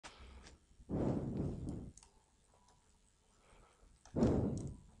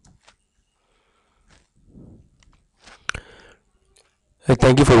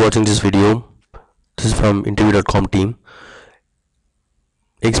Thank you for watching this video. This is from interview.com team.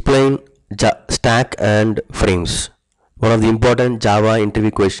 Explain stack and frames. One of the important Java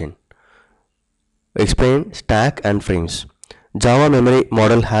interview question. Explain stack and frames. Java memory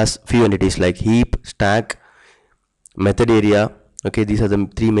model has few entities like heap, stack, method area. Okay, these are the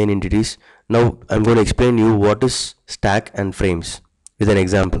three main entities. Now I'm going to explain you what is stack and frames with an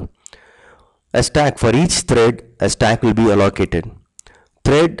example. A stack, for each thread, a stack will be allocated.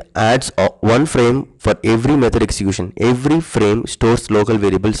 Thread adds one frame for every method execution. Every frame stores local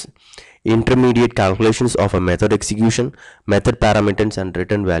variables, intermediate calculations of a method execution, method parameters and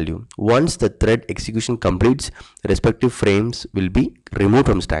return value. Once the thread execution completes, respective frames will be removed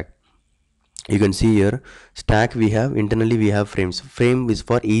from stack. You can see here stack internally we have frames. Frame is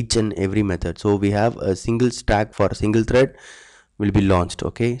for each and every method. So we have a single stack for a single thread will be launched.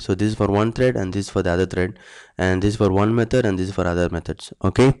 Okay, so this is for one thread and this is for the other thread, and this is for one method and this is for other methods.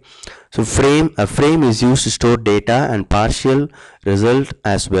 Okay, so a frame is used to store data and partial result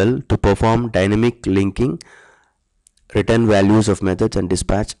as well to perform dynamic linking, return values of methods and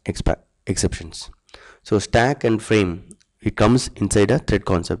dispatch exceptions. So stack and frame, it comes inside a thread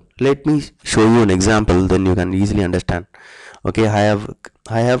concept. Let me show you an example, then you can easily understand. Okay, I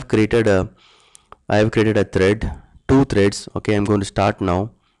have created a thread, two threads. Okay, I'm going to start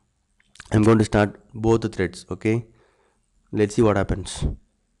now. I'm going to start both the threads. Okay, let's see what happens.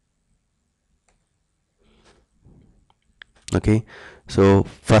 Okay, so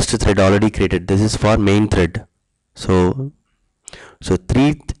first thread already created. This is for main thread. So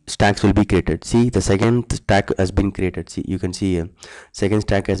three stacks will be created. See, the second stack has been created. See, you can see here second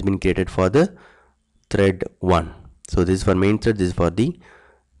stack has been created for the thread 1. So this is for main thread, this is for the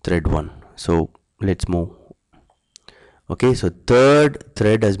thread 1. So let's move. Okay, so third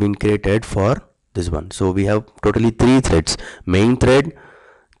thread has been created for this one. So we have totally three threads: main thread,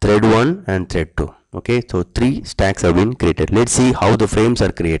 thread 1 and thread 2. Okay, so three stacks have been created. Let's see how the frames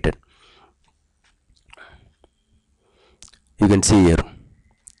are created. You can see here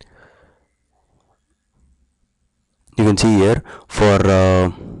for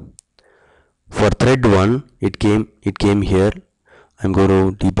thread 1 it came here. I'm going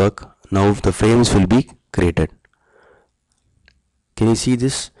to debug. Now the frames will be created. Can you see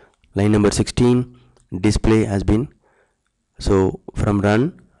this? Line number 16 display has been, so from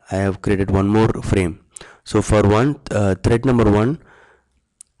run I have created one more frame. So for thread number 1,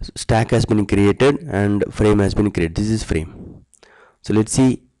 stack has been created and frame has been created. This is frame. So let's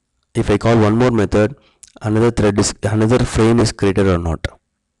see if I call one more method, another frame is created or not.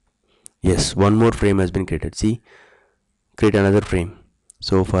 Yes, one more frame has been created. See, create another frame.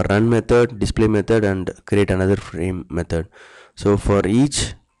 So for run method, display method and create another frame method. So for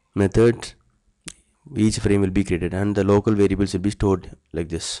each method, each frame will be created and the local variables will be stored like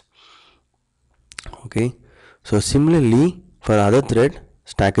this. Okay, so similarly for other thread,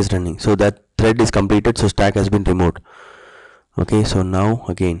 stack is running, so that thread is completed, so stack has been removed. Okay, so now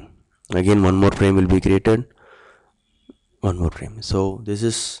again one more frame will be created, one more frame. So this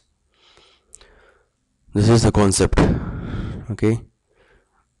is the concept. Okay,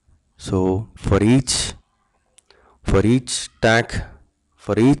 so for each stack,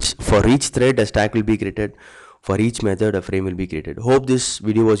 for each thread a stack will be created, for each method a frame will be created. Hope this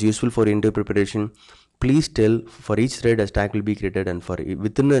video was useful for interview preparation. Please tell, for each thread a stack will be created and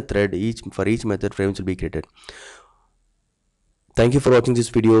within a thread for each method frames will be created. Thank you for watching this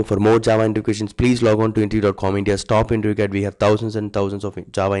video. For more Java interview questions, please log on to interview.com, India's top interview guide. We have thousands and thousands of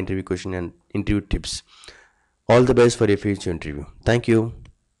Java interview questions and interview tips. All the best for your future interview. Thank you.